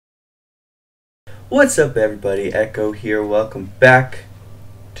What's up everybody, Echo here, welcome back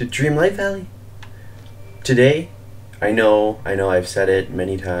to Dreamlight Valley. Today, I know I've said it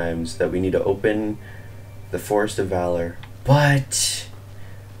many times that we need to open the Forest of Valor, but,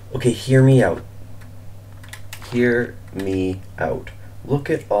 okay, hear me out. Hear me out. Look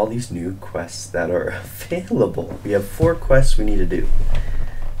at all these new quests that are available. We have 4 quests we need to do,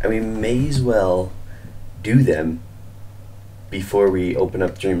 and we may as well do them before we open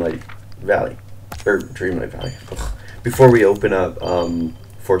up Dreamlight Valley. Before we open up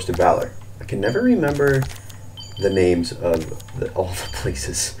Forest of Valor. I can never remember the names of all the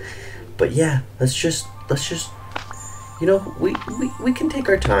places. But yeah, let's just you know, we can take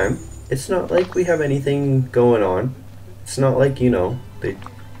our time. It's not like we have anything going on. It's not like, you know, they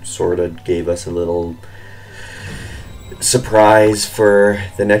sort of gave us a little surprise for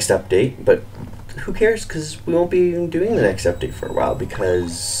the next update, but who cares, because we won't be doing the next update for a while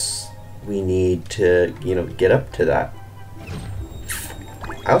because we need to, you know, get up to that.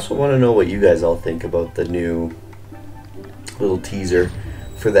 I also want to know what you guys all think about the new little teaser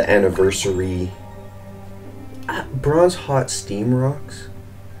for the anniversary bronze hot steam rocks.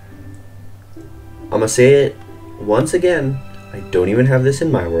 I'm gonna say it once again, I don't even have this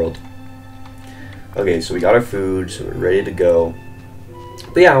in my world. Okay, so we got our food, so we're ready to go.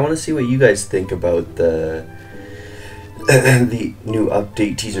 But yeah, I want to see what you guys think about the new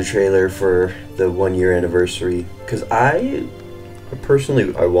update teaser trailer for the 1-year anniversary, because I personally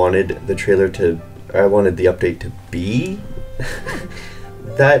wanted the update to be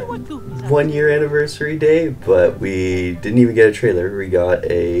that 1-year anniversary day, but we didn't even get a trailer. We got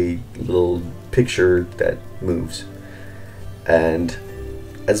a little picture that moves, and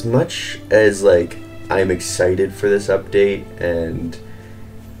as much as like I'm excited for this update and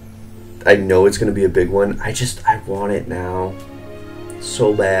I know it's gonna be a big one, I want it now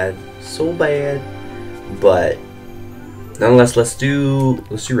so bad. But nonetheless, let's do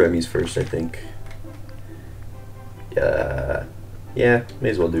Remy's first, I think. Yeah, may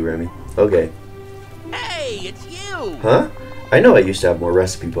as well do Remy. Okay. Hey, it's you! Huh? I know I used to have more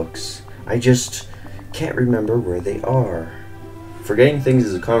recipe books. I just can't remember where they are. Forgetting things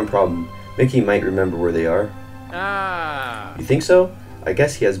is a common problem. Mickey might remember where they are. Ah. You think so? I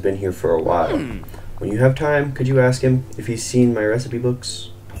guess he has been here for a while. When you have time, could you ask him if he's seen my recipe books?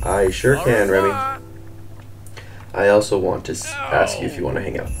 I sure can, Remy. I also want to ask you if you want to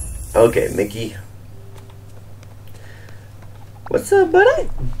hang out. Okay, Mickey. What's up, buddy?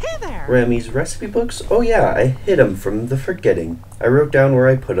 Hey there. Remy's recipe books? Oh yeah, I hid them from the forgetting. I wrote down where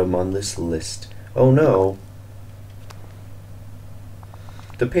I put them on this list. Oh no.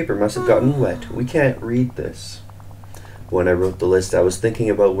 The paper must have gotten wet. We can't read this. When I wrote the list, I was thinking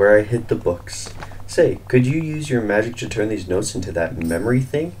about where I hid the books. Say, could you use your magic to turn these notes into that memory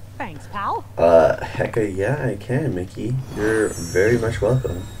thing? Thanks, pal. Hecka, yeah, I can, Mickey. You're very much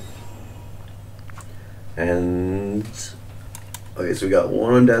welcome. And okay, so we got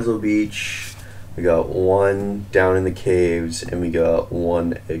 1 on Dazzle Beach, we got 1 down in the caves, and we got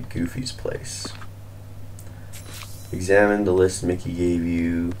 1 at Goofy's place. Examine the list Mickey gave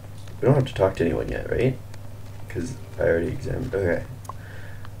you. We don't have to talk to anyone yet, right? Because I already examined. Okay.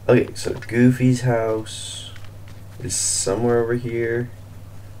 Okay, so Goofy's house is somewhere over here.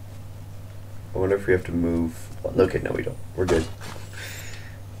 I wonder if we have to move. Okay, no, we don't. We're good.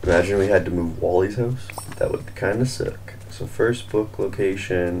 Imagine we had to move Wally's house. That would kind of suck. So first book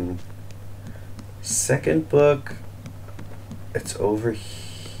location. Second book. It's over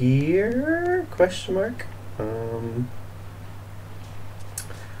here? Question mark.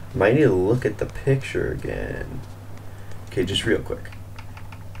 Might need to look at the picture again. Okay, just real quick.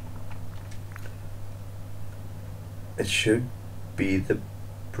 It should be the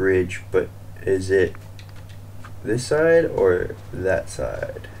bridge, but is it this side or that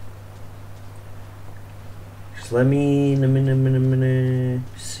side? Just let me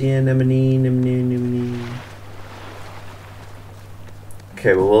see anemone.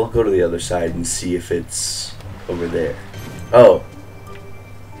 Okay, well we'll go to the other side and see if it's over there. Oh.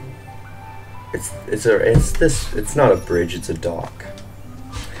 It's not a bridge, it's a dock.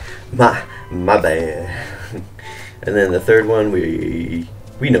 My bad. And then the third one, we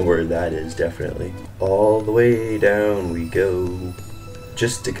know where that is, definitely. All the way down we go,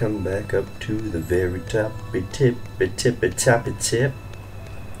 just to come back up to the very toppy tip.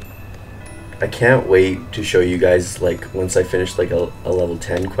 I can't wait to show you guys, like, once I finish like a level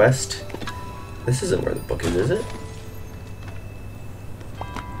 10 quest. This isn't where the book is it?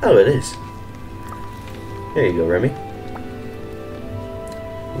 Oh, it is. There you go, Remy.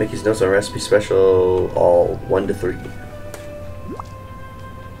 Mickey's notes on recipe special, all 1 to 3.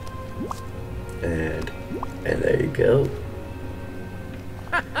 And there you go.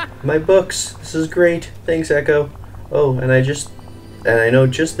 My books. This is great. Thanks, Echo. Oh, and I know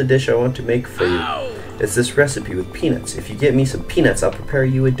just the dish I want to make for you. It's this recipe with peanuts. If you get me some peanuts, I'll prepare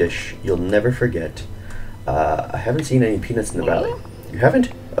you a dish you'll never forget. I haven't seen any peanuts in the valley. You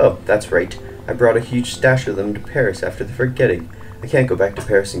haven't? Oh, that's right. I brought a huge stash of them to Paris after the forgetting. I can't go back to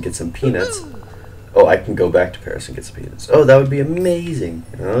Paris and get some peanuts. Oh, I can go back to Paris and get some peanuts. Oh, that would be amazing.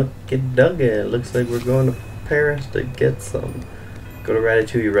 Okay, dug it. Looks like we're going to Paris to get some. Go to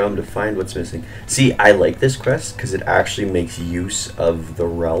Ratatouille Realm to find what's missing. See, I like this quest because it actually makes use of the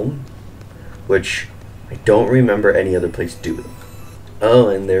realm, which I don't remember any other place doing. Oh,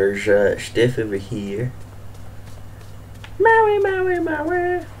 and there's Stiff over here. Maui, Maui,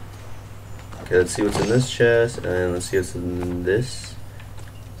 Maui. Okay, let's see what's in this chest, and let's see what's in this.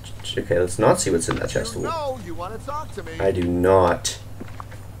 Okay, let's not see what's in that chest. No, you want to talk to me. I do not.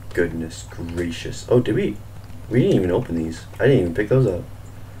 Goodness gracious. Oh, did we? We didn't even open these. I didn't even pick those up.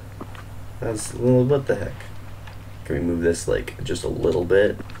 That's, well, what the heck? Can we move this, like, just a little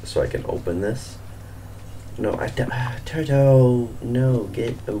bit so I can open this? No, I don't. Turtle, no,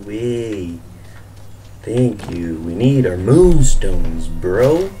 get away. Thank you. We need our moonstones,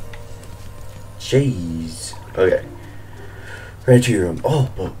 bro. Jeez. Okay. Right to your room. Oh,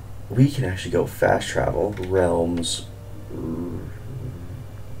 but we can actually go fast travel. Realms.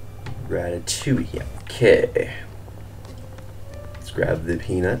 Ratatouille. Okay. Let's grab the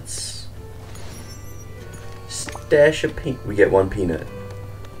peanuts. Stash of peanut. We get one peanut.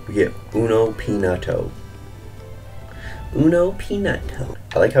 We get uno peanuto. Uno peanuto.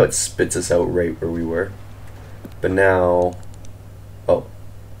 I like how it spits us out right where we were. But now... Oh.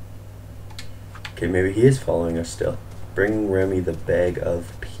 Okay, maybe he is following us still. Bring Remy the bag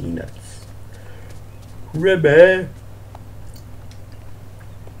of peanuts. Remy!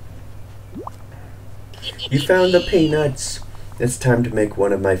 You found the peanuts! It's time to make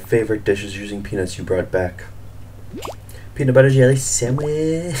one of my favorite dishes using peanuts you brought back. Peanut butter jelly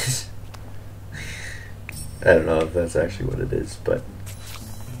sandwich! I don't know if that's actually what it is, but...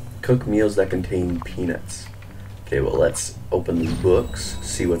 Cook meals that contain peanuts. Okay, well, let's open the books,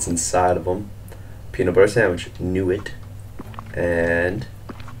 see what's inside of them. Peanut butter sandwich, knew it. And...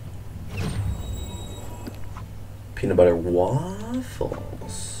 peanut butter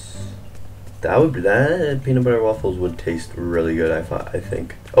waffles. That peanut butter waffles would taste really good, I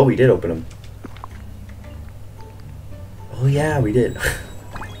think. Oh, we did open them. Oh yeah, we did.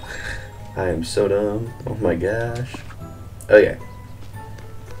 I am so dumb. Oh my gosh. Okay.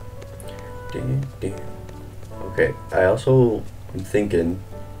 Okay, I also am thinking,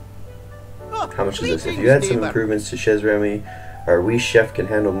 how much is this? If you add some improvements to Chez Remy, our wee chef can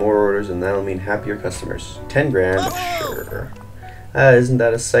handle more orders and that'll mean happier customers. 10 grand, sure. Isn't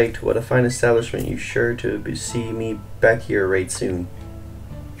that a sight? What a fine establishment. You sure to see me back here right soon.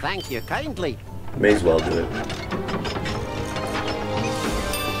 Thank you kindly. May as well do it.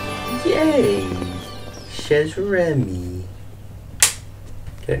 Yay! Chez Remy.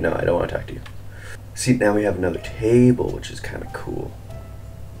 Okay, no, I don't want to talk to you. See, now we have another table, which is kind of cool.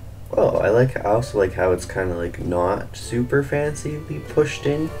 Oh, I also like how it's kind of like not super fancyly pushed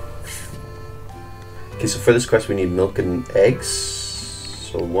in. Okay, so for this quest we need milk and eggs.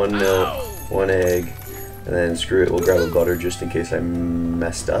 So 1 milk, 1 egg, and then screw it, we'll grab a butter just in case I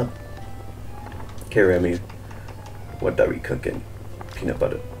messed up. Okay, Remy, what are we cooking? Peanut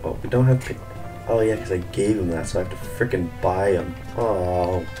butter. Oh, we don't have oh yeah, because I gave him that, so I have to frickin' buy them.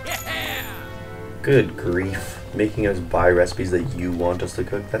 Oh. Good grief. Making us buy recipes that you want us to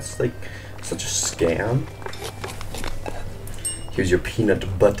cook. That's like such a scam. Here's your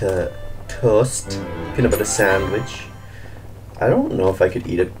peanut butter toast. Peanut butter sandwich. I don't know if I could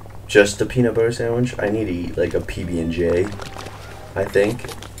eat it just a peanut butter sandwich. I need to eat like a PB&J, I think.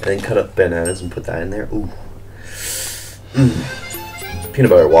 And then cut up bananas and put that in there. Ooh. Peanut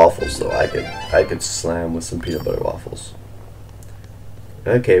butter waffles though. I could slam with some peanut butter waffles.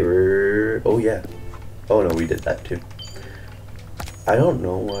 Okay, oh yeah. Oh no, we did that too. I don't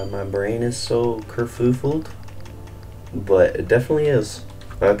know why my brain is so kerfoofled, but it definitely is.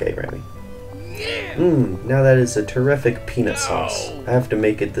 Okay, Remy. Now that is a terrific peanut sauce. I have to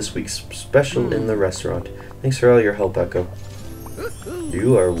make it this week's special in the restaurant. Thanks for all your help, Echo.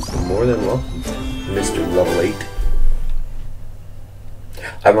 You are more than welcome, Mr. Level 8.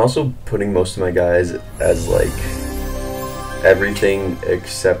 I'm also putting most of my guys as like everything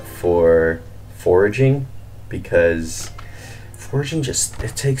except for foraging, because foraging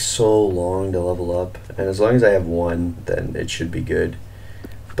it takes so long to level up, and as long as I have 1, then it should be good.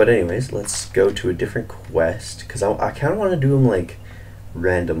 But anyways, let's go to a different quest, because I kind of want to do them like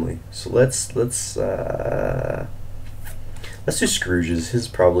randomly. So let's do Scrooge's. His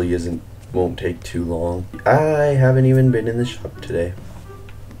probably won't take too long. I haven't even been in the shop today.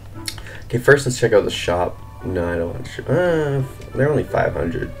 Okay, first let's check out the shop. No, I don't want to. They're only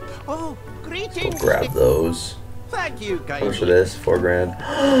 500. Oh, We'll greetings. grab those. Thank you, How much for kindly. this? 4 grand.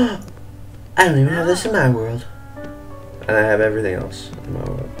 I don't even have this in my world. And I have everything else in my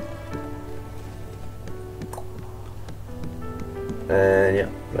world. And yeah,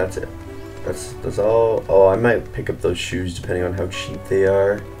 that's it. That's all. Oh, I might pick up those shoes depending on how cheap they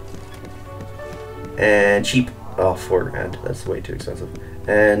are. And cheap. Oh, 4 grand. That's way too expensive.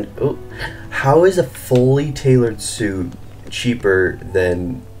 And oh, how is a fully tailored suit cheaper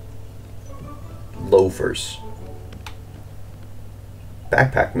than loafers?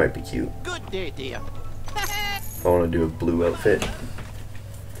 Backpack might be cute. Good day, dear. I want to do a blue outfit.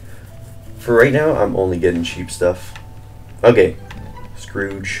 For right now, I'm only getting cheap stuff. Okay,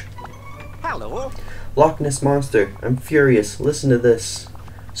 Scrooge. Hello. Loch Ness Monster, I'm furious. Listen to this.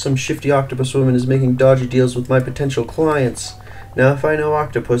 Some shifty octopus woman is making dodgy deals with my potential clients. Now, if I know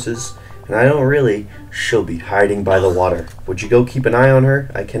octopuses, and I don't really, she'll be hiding by the water. Would you go keep an eye on her?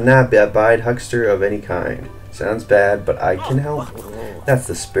 I cannot abide huckster of any kind. Sounds bad, but I can help. That's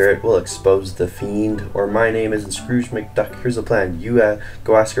the spirit. We'll expose the fiend. Or my name isn't Scrooge McDuck. Here's the plan. You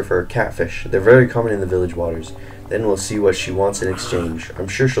go ask her for a catfish. They're very common in the village waters. Then we'll see what she wants in exchange. I'm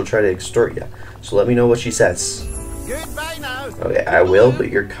sure she'll try to extort you. So let me know what she says. Goodbye now. Okay, I will, but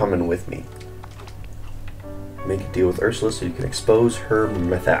you're coming with me. Make a deal with Ursula so you can expose her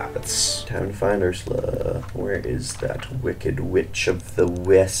methods. Time to find Ursula. Where is that wicked witch of the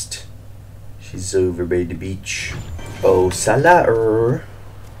west? She's over by the beach. Oh, Salar.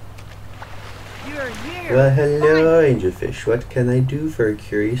 You're here. Well, hello, Angelfish. What can I do for a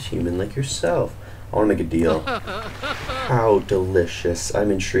curious human like yourself? I want to make a deal. How delicious.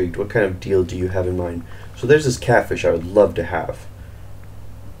 I'm intrigued. What kind of deal do you have in mind? So there's this catfish I would love to have.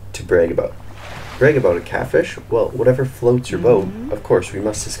 To brag about. Brag about a catfish? Well, whatever floats your boat. Of course, we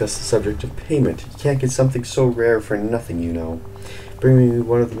must discuss the subject of payment. You can't get something so rare for nothing, you know. Bring me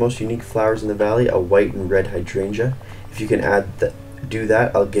one of the most unique flowers in the valley, a white and red hydrangea. If you can do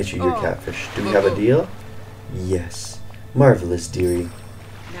that, I'll get you your catfish. Do we have a deal? Yes. Marvelous, dearie.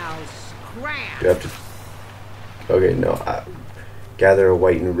 Now scram. Do I have to... Okay, no. Gather a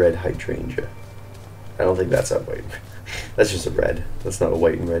white and red hydrangea. I don't think that's a white. That's just a red. That's not a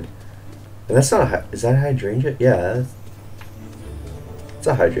white and red. And that's not a... Is that a hydrangea? Yeah. It's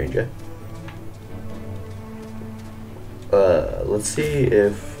a hydrangea. Let's see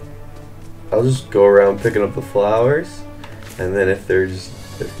if... I'll just go around picking up the flowers. And then if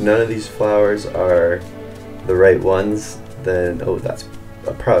none of these flowers are the right ones, then... Oh, that's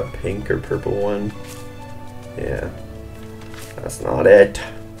a probably pink or purple one. Yeah. That's not it.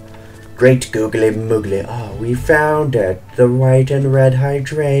 Great googly moogly. Oh, we found it. The white and red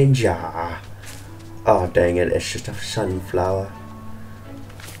hydrangea. Oh, dang it. It's just a sunflower.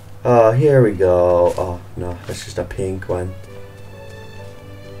 Oh, here we go. Oh, no. That's just a pink one.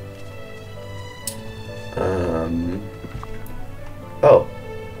 Oh.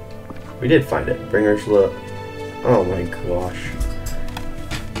 We did find it. Bring Ursula. Oh my gosh.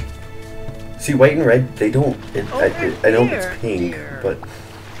 See, white and red, they don't... I know it's pink, but...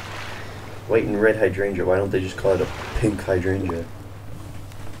 White and red hydrangea, why don't they just call it a pink hydrangea?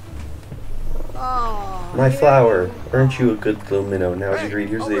 Oh, My flower, aren't you a good little minnow? Now as agreed,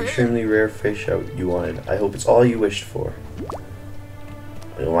 here's the extremely rare fish you wanted. I hope it's all you wished for.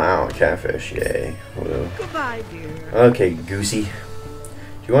 Wow, catfish, yay. Well, goodbye, dear. okay, Goosey. Do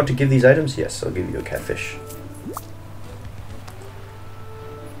you want to give these items? Yes, I'll give you a catfish.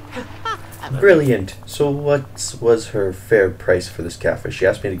 Brilliant. So what was her fair price for this catfish? She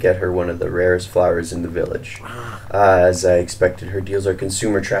asked me to get her one of the rarest flowers in the village. As I expected, her deals are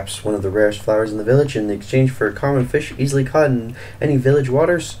consumer traps. One of the rarest flowers in the village in exchange for a common fish easily caught in any village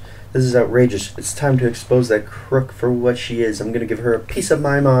waters. This is outrageous. It's time to expose that crook for what she is. I'm gonna give her a piece of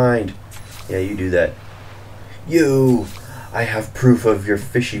my mind. Yeah, you do that. You! I have proof of your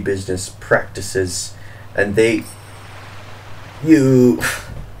fishy business practices. And they... You...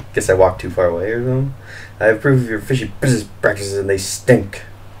 Guess I walked too far away or something. I have proof of your fishy business practices and they stink.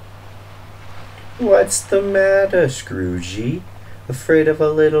 What's the matter, Scroogey? Afraid of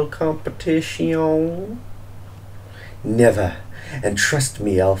a little competition? Never. And trust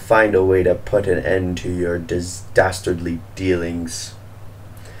me, I'll find a way to put an end to your dastardly dealings.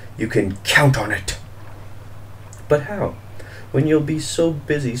 You can count on it. But how? When you'll be so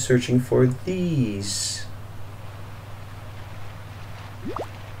busy searching for these...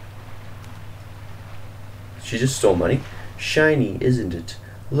 She just stole money. Shiny, isn't it?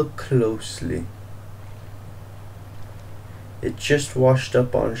 Look closely. It just washed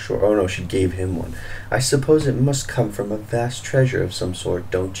up on shore. Oh no, she gave him one. I suppose it must come from a vast treasure of some sort,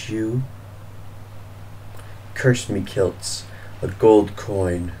 don't you? Curse me kilts. A gold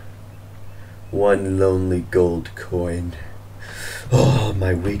coin. One lonely gold coin. Oh,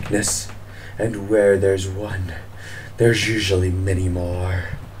 my weakness. And where there's one, there's usually many more.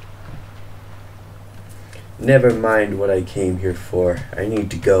 Never mind what I came here for. I need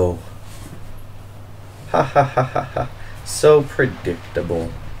to go. Ha ha ha ha ha. So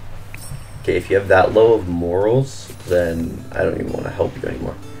predictable. Okay, if you have that low of morals, then I don't even want to help you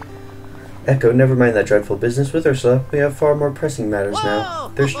anymore. Echo, never mind that dreadful business with Ursula. We have far more pressing matters now.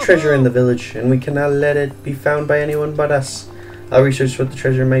 There's treasure in the village, and we cannot let it be found by anyone but us. I'll research what the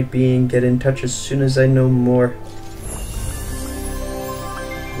treasure might be and get in touch as soon as I know more.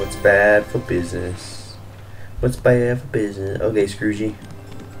 What's bad for business? What's bad for business? Okay, Scroogey.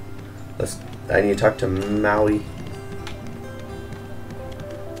 I need to talk to Maui.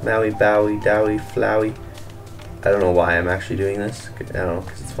 Maui, Bowie, Dowie, Flowey. I don't know why I'm actually doing this. I don't know,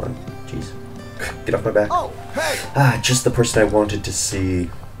 because it's fun. Jeez. Get off my back. Oh, hey! Ah, just the person I wanted to see.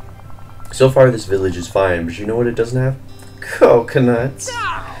 So far, this village is fine, but you know what it doesn't have? Coconuts.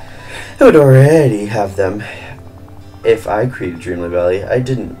 I would already have them if I created Dreamlight Valley. I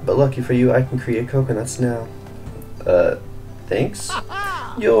didn't, but lucky for you, I can create coconuts now. Thanks?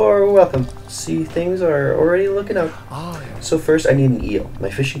 You're welcome. See, things are already looking up. Oh, yeah. So first, I need an eel. My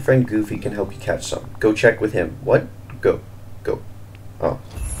fishing friend Goofy can help you catch some. Go check with him. What? Go. Go. Oh.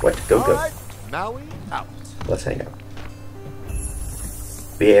 What? Go, go. Alright, Maui out. Let's hang out.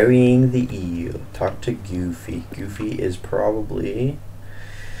 Burying the eel. Talk to Goofy. Goofy is probably...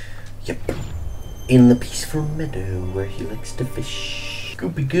 Yep. In the peaceful meadow where he likes to fish.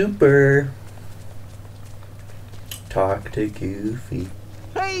 Goopy Gooper. Talk to Goofy.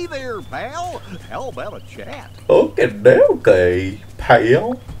 Hey there, pal. How about a chat? Okay,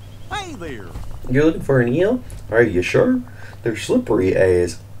 pal. Hey there. You're looking for an eel? Are you sure? They're slippery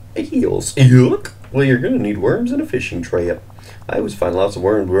as eels. Yuck. Well, you're gonna need worms and a fishing trap. I always find lots of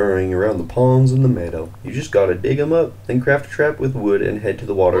worms burrowing around the ponds and the meadow. You just gotta dig them up, then craft a trap with wood and head to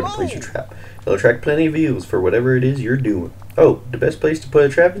the water to place your trap. It'll attract plenty of eels for whatever it is you're doing. Oh, the best place to put a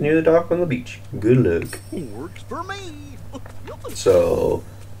trap is near the dock on the beach. Good luck. Works for me. So,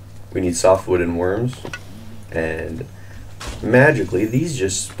 we need softwood and worms. And magically, these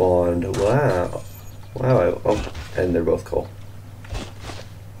just spawned. Wow. Wow. Oh, and they're both coal.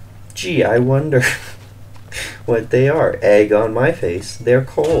 Gee, I wonder what they are. Egg on my face. They're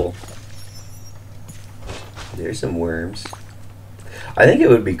coal. There's some worms. I think it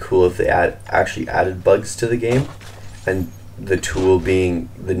would be cool if they actually added bugs to the game. And the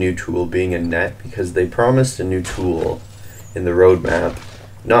new tool being a net, because they promised a new tool in the roadmap.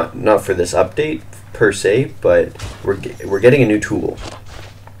 Not for this update per se, but we're getting a new tool.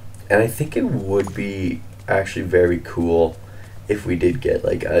 And I think it would be actually very cool if we did get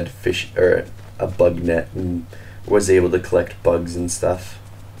like a fish or a bug net and was able to collect bugs and stuff.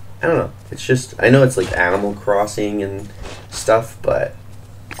 I don't know. It's just, I know it's like Animal Crossing and stuff, but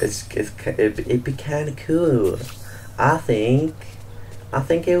it'd be kind of cool. I think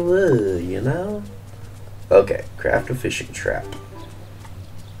it would, you know? Okay, craft a fishing trap.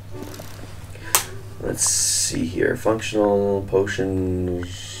 Let's see here. Functional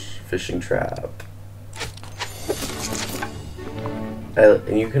potions, fishing trap.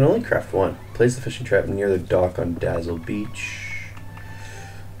 And you can only craft one. Place the fishing trap near the dock on Dazzle Beach.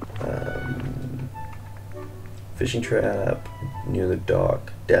 Fishing trap near the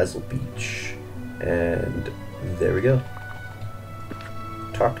dock, Dazzle Beach. And there we go.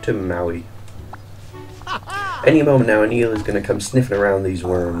 Talk to Maui. Any moment now, an eel is going to come sniffing around these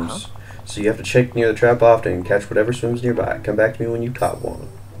worms. So you have to check near the trap often and catch whatever swims nearby. Come back to me when you caught one.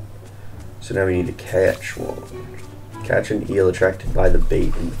 So now we need to catch one. Catch an eel attracted by the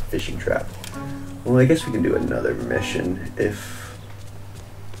bait in the fishing trap. Well, I guess we can do another mission if...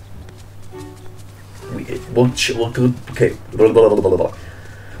 We'll go... Okay.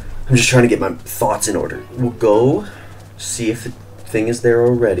 I'm just trying to get my thoughts in order. We'll go see if the thing is there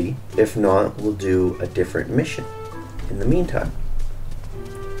already. If not, we'll do a different mission in the meantime.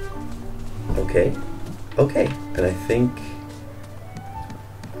 Okay. Okay. And I think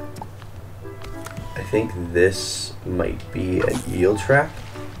this might be an eel trap.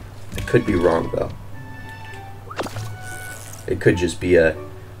 I could be wrong though. It could just be a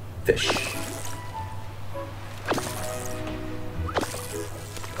fish.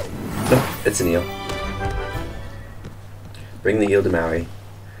 Nope, it's an eel. Bring the eel to Maui.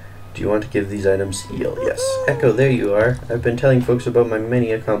 Do you want to give these items eel? Yes. Echo, there you are. I've been telling folks about my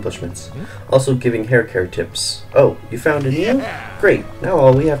many accomplishments. Also giving hair care tips. Oh, you found an eel? Great. Now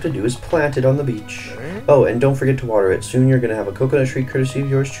all we have to do is plant it on the beach. Oh, and don't forget to water it. Soon you're going to have a coconut tree courtesy of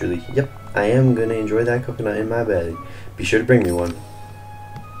yours truly. Yep, I am going to enjoy that coconut in my belly. Be sure to bring me one.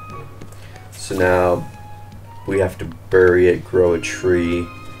 So now we have to bury it, grow a tree,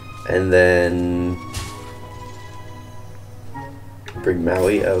 and then bring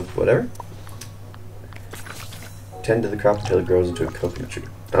Maui of whatever. Tend to the crop until it grows into a coconut tree.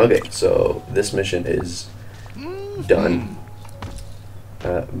 Okay, so this mission is done.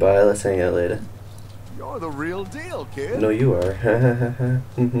 Bye, let's hang out later. You're the real deal, kid. No, you are.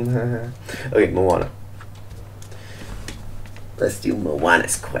 Okay, Moana. Let's do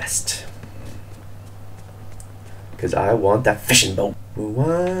Moana's quest. Because I want that fishing boat.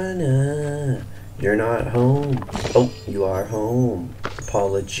 Moana, you're not home. Oh, you are home.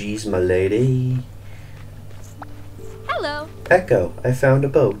 Apologies, my lady. Hello. Echo, I found a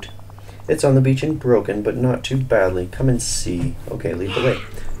boat. It's on the beach and broken, but not too badly. Come and see. Okay, lead the way.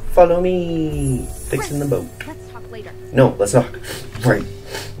 Follow me. Fixing the boat. Let's talk later. No, let's not. Right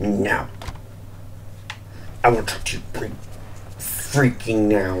now. I will talk to you right freaking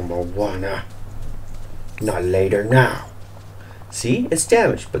now, Moana. Not later, now. See? It's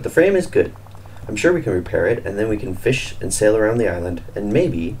damaged, but the frame is good. I'm sure we can repair it, and then we can fish and sail around the island, and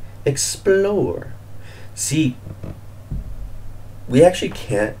maybe explore. See, we actually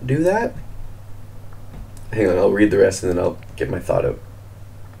can't do that. Hang on, I'll read the rest and then I'll get my thought out.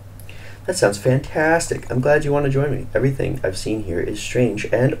 That sounds fantastic. I'm glad you want to join me. Everything I've seen here is strange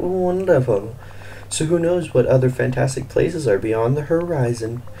and wonderful. So who knows what other fantastic places are beyond the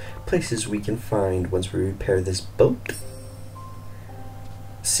horizon. Places we can find once we repair this boat.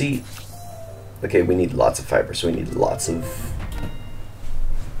 See, okay, we need lots of fiber, so we need lots of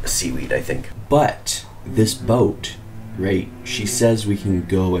seaweed, I think. But this boat, right, she says we can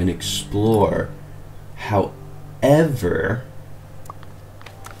go and explore. However,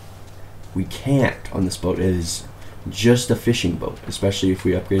 we can't on this boat. It is just a fishing boat, especially if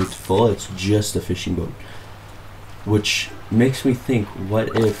we upgrade it to full. It's just a fishing boat, which makes me think,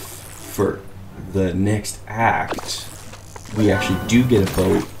 what if for the next act we actually do get a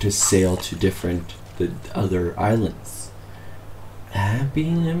boat to sail to the other islands? That'd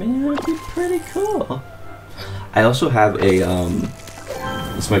be pretty cool. I also have a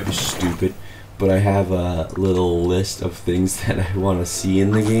this might be stupid, but I have a little list of things that I want to see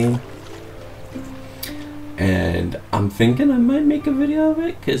in the game. And I'm thinking I might make a video of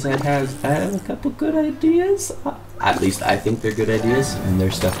it because I have a couple good ideas. At least I think they're good ideas, and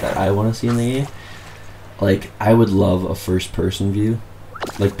there's stuff that I want to see in the game. Like, I would love a first-person view,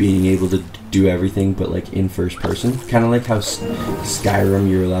 like being able to do everything, but like in first person, kind of like how Skyrim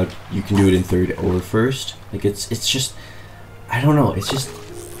you can do it in third or first. Like it's just, I don't know. It's just,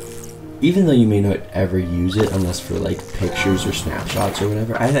 even though you may not ever use it unless for like pictures or snapshots or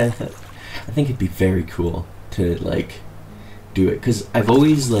whatever, I think it'd be very cool to like do it, because I've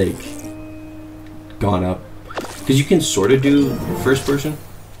always like gone up, because you can sort of do first person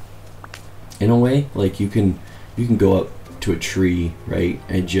in a way. Like you can go up to a tree, right,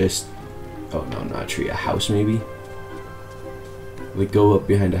 and just, oh no, not a tree, a house maybe, like go up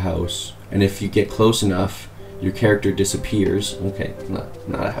behind a house, and if you get close enough your character disappears. Okay, not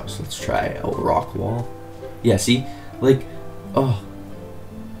a house, let's try a rock wall. Yeah, see, like, oh,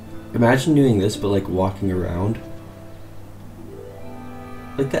 imagine doing this, but like walking around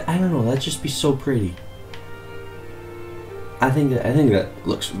like that. I don't know, that'd just be so pretty. I think that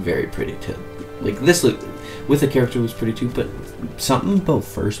looks very pretty too. Like this look with the character was pretty too, but something about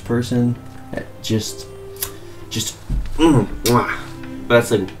first person that just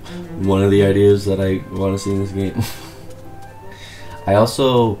that's like one of the ideas that I want to see in this game. I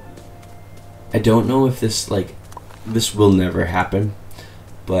don't know if this will never happen,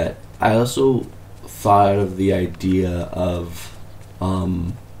 but I also thought of the idea of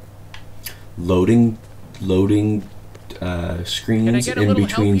loading screens in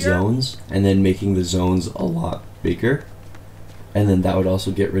between zones, and then making the zones a lot bigger, and then that would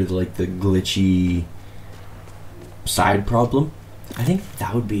also get rid of like the glitchy side problem. I think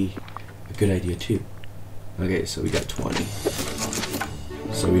that would be a good idea too. Okay, so we got 20.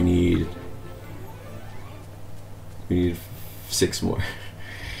 So we need 6 more.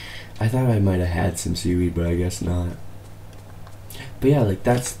 I thought I might have had some seaweed, but I guess not. But yeah, like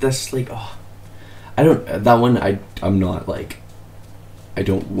that's like, oh, I don't, that one I'm not like, I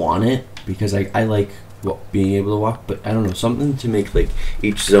don't want it because I like being able to walk, but I don't know, something to make like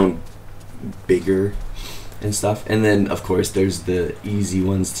each zone bigger and stuff. And then of course there's the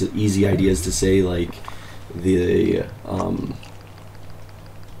easy ideas to say, like the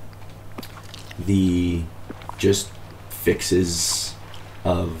just fixes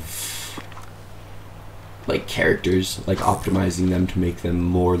of like characters, like optimizing them to make them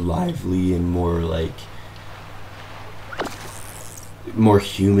more lively and more like more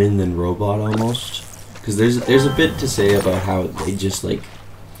human than robot almost. Because there's a bit to say about how they just like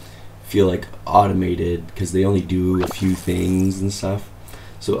feel like automated because they only do a few things and stuff.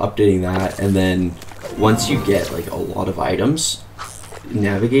 So updating that, and then once you get like a lot of items,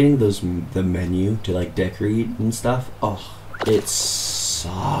 navigating the menu to like decorate and stuff, oh, it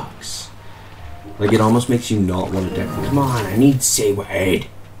sucks. Like it almost makes you not want to decorate. Come on, I need say word.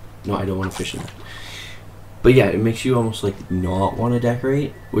 No, I don't want to fish in that. But yeah, it makes you almost like not want to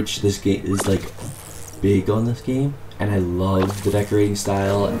decorate, which this game is like big on this game. And I love the decorating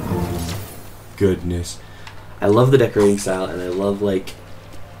style. And, oh goodness, I love the decorating style, and I love like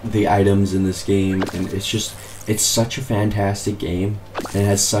the items in this game, and it's such a fantastic game, and it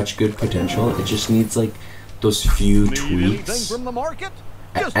has such good potential. It just needs like those few tweaks. From the market?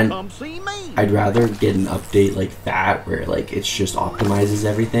 Just And come see me. I'd rather get an update like that where like it's just optimizes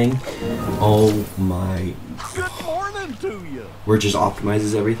everything. Oh my, Good morning to you. where it just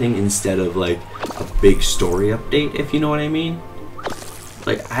optimizes everything instead of like a big story update, if you know what I mean.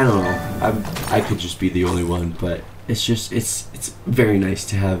 Like, I don't know, I could just be the only one, but it's just it's very nice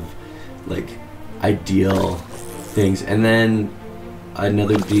to have like ideal things. And then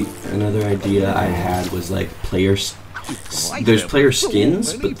another idea I had was like there's player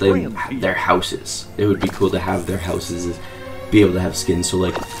skins, but then their houses. It would be cool to have their houses be able to have skins. So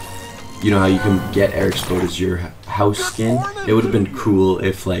like, you know how you can get Eric's boat as your house skin? It would have been cool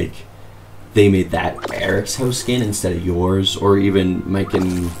if like they made that Eric's house skin instead of yours, or even Mike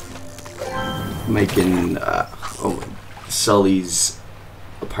and Sully's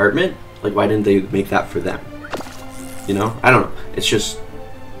apartment. Like, why didn't they make that for them? You know, I don't know. It's just.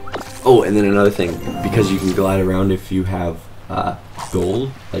 Oh, and then another thing, because you can glide around if you have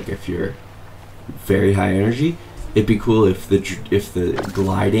gold, like if you're very high energy, it'd be cool if the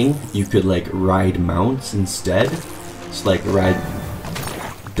gliding you could like ride mounts instead. So like ride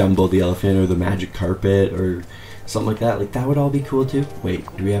Dumbo the elephant or the magic carpet or something like that. Like that would all be cool too. Wait,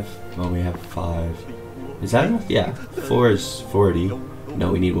 do we have? Oh, we have 5. Is that enough? Yeah, 4 is 40.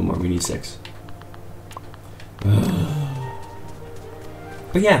 No, we need 1 more. We need 6.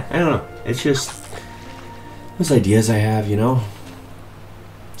 But yeah, I don't know. It's just those ideas I have, you know.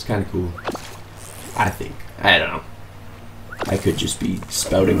 It's kind of cool. I think. I don't know. I could just be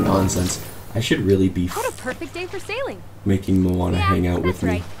spouting nonsense. I should really be What a perfect day for sailing. making Moana hang out with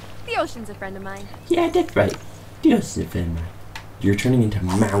right. me. The ocean's a friend of mine. Yeah, that's right. The ocean's a friend of mine. You're turning into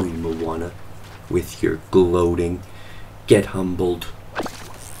Maui, Moana, with your gloating. Get humbled.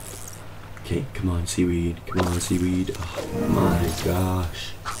 Okay, come on, seaweed. Come on, seaweed. Oh my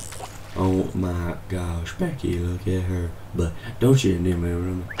gosh. Oh my gosh. Becky, look at her. But don't you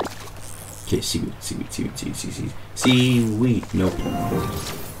remember? Okay, seaweed. Seaweed. Nope.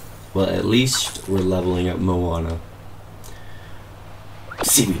 Well, at least we're leveling up Moana.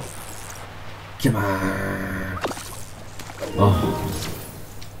 Seaweed. Come on. Oh.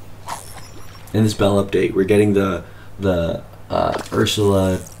 In this Bell update, we're getting the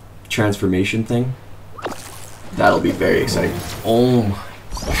Ursula transformation thing. That'll be very exciting. Oh my.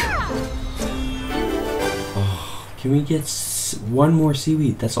 Oh, can we get 1 more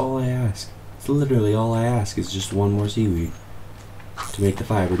seaweed? That's all I ask. It's literally all I ask is just 1 more seaweed to make the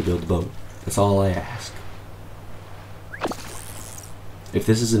fiber to build the boat. That's all I ask. If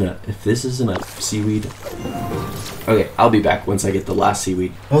this isn't a seaweed. Okay, I'll be back once I get the last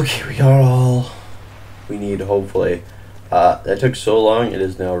seaweed. Okay, we got all we need, hopefully. That took so long, it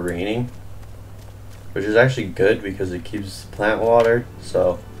is now raining. Which is actually good because it keeps the plant watered,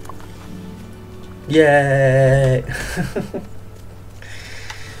 so. Yay!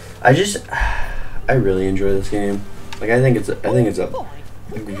 I really enjoy this game. Like I think it's a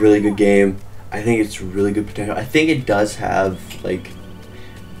really good game. I think it's really good potential. I think it does have like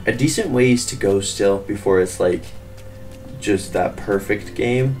a decent ways to go still before it's like just that perfect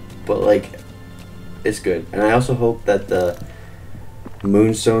game, but like it's good. And I also hope that the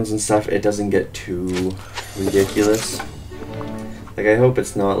moonstones and stuff, it doesn't get too ridiculous. Like I hope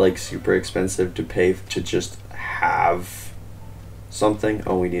it's not like super expensive to pay to just have something.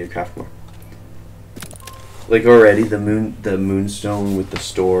 Oh, we need to craft more. Like already the moonstone with the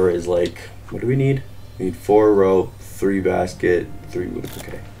store is like, what do we need? We need 4 rope, 3 basket, 3 wood.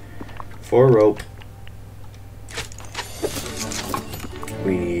 Okay. 4 rope.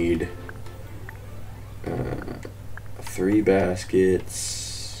 We need 3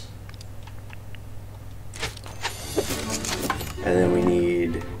 baskets. And then we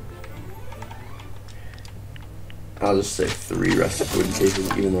need, I'll just say 3 rustic wooden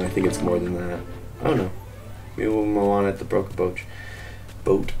cases, even though I think it's more than that. I don't know. Maybe we'll move on at the broken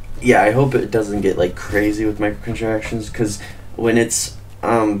boat. Yeah, I hope it doesn't get like crazy with microtransactions, because when it's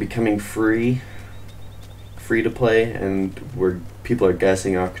becoming free to play, and people are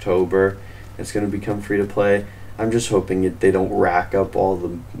guessing October it's going to become free to play. I'm just hoping they don't rack up all the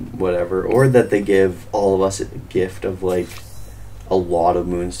whatever, or that they give all of us a gift of like a lot of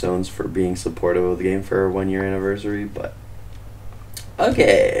moonstones for being supportive of the game for our 1-year anniversary. But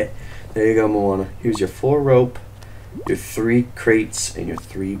okay, there you go, Moana. Here's your 4 rope, your 3 crates, and your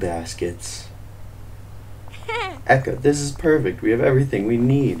 3 baskets. Echo, this is perfect. We have everything we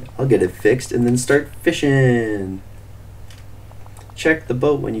need. I'll get it fixed and then start fishing. Check the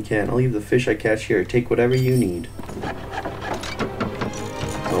boat when you can. I'll leave the fish I catch here. Take whatever you need.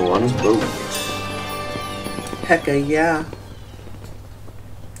 Moana's boat. Hecka yeah.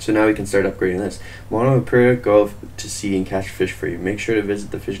 So now we can start upgrading this. Moana will prepare to go to sea and catch fish for you. Make sure to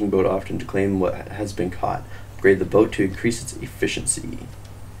visit the fishing boat often to claim what has been caught. Upgrade the boat to increase its efficiency.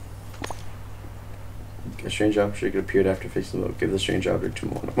 A strange object appeared after fixing the boat. Give the strange object to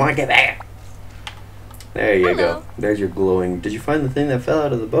Moana. Moana, get back! There you go. There's your glowing. Did you find the thing that fell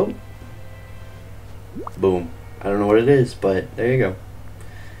out of the boat? Boom. I don't know what it is, but there you go.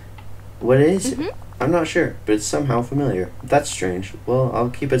 What is it? I'm not sure, but it's somehow familiar. That's strange. Well, I'll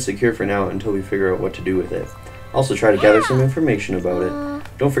keep it secure for now until we figure out what to do with it. Also try to gather some information about it.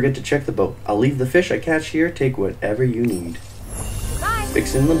 Don't forget to check the boat. I'll leave the fish I catch here. Take whatever you need. Bye.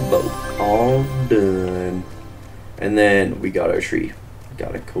 Fixing the boat. All done. And then we got our tree. We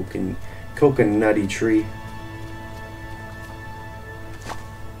got a coconutty tree.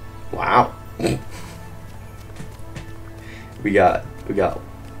 Wow. we got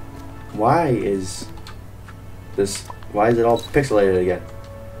why is it all pixelated again?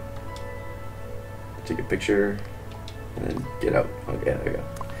 Take a picture and then get out. Okay, there we go.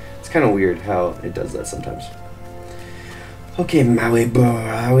 It's kind of weird how it does that sometimes. Okay, Maui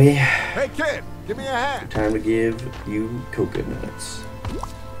Bowie. Hey kid, give me a hand. Time to give you coconuts.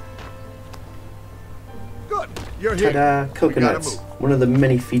 Good, you're here. Ta-da! Coconuts. One of the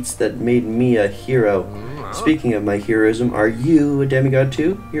many feats that made me a hero. Speaking of my heroism, are you a demigod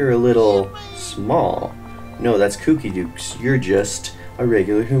too? You're a little small. No, that's Kooky Dukes. You're just a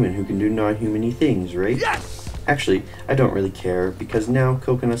regular human who can do non-human-y things, right? Yes! Actually, I don't really care, because now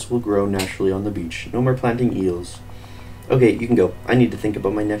coconuts will grow naturally on the beach. No more planting eels. Okay, you can go. I need to think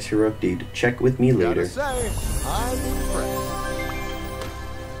about my next heroic deed. Check with me later. Gotta say, I'm impressed.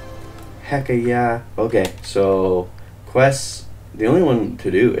 Hecka yeah. Okay, so quests. The only one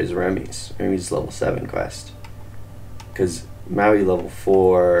to do is Remy's. Remy's level 7 quest. Because Maui level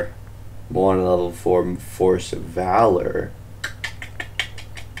 4, Moana level 4, Force of Valor.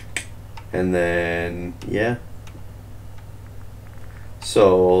 And then, yeah.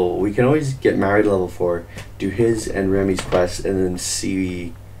 So we can always get Maui to level 4, do his and Remy's quest, and then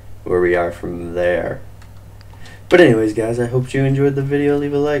see where we are from there. But anyways, guys, I hope you enjoyed the video.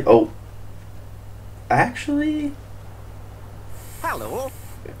 Leave a like. Oh, actually, Hello.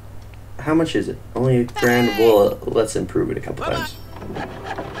 how much is it? Only $1,000. Well, let's improve it a couple times.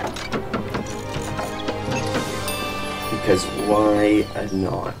 Because why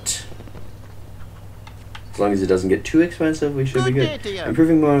not? As long as it doesn't get too expensive, we should be good.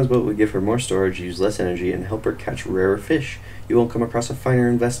 Improving Moana's boat would give her more storage, use less energy, and help her catch rarer fish. You won't come across a finer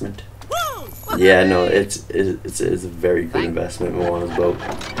investment. Yeah, no, it's a very good investment, Moana's boat.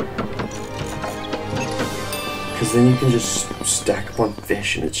 Because then you can just stack up on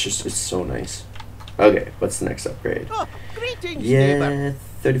fish, and it's so nice. Okay, what's the next upgrade? Oh, greetings, Yeah, neighbor.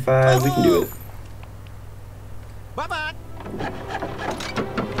 35, we can do it. Bye-bye.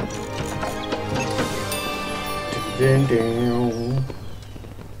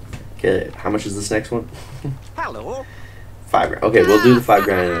 Okay, how much is this next one? Hello. $5,000. Okay, we'll do the $5,000 and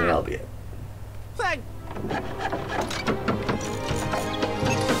then that'll be it. Thank.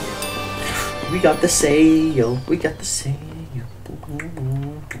 We got the sale. We got the sale.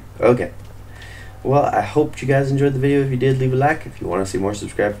 Okay. Well, I hope you guys enjoyed the video. If you did, leave a like. If you want to see more,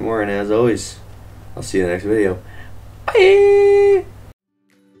 subscribe for more. And as always, I'll see you in the next video. Bye!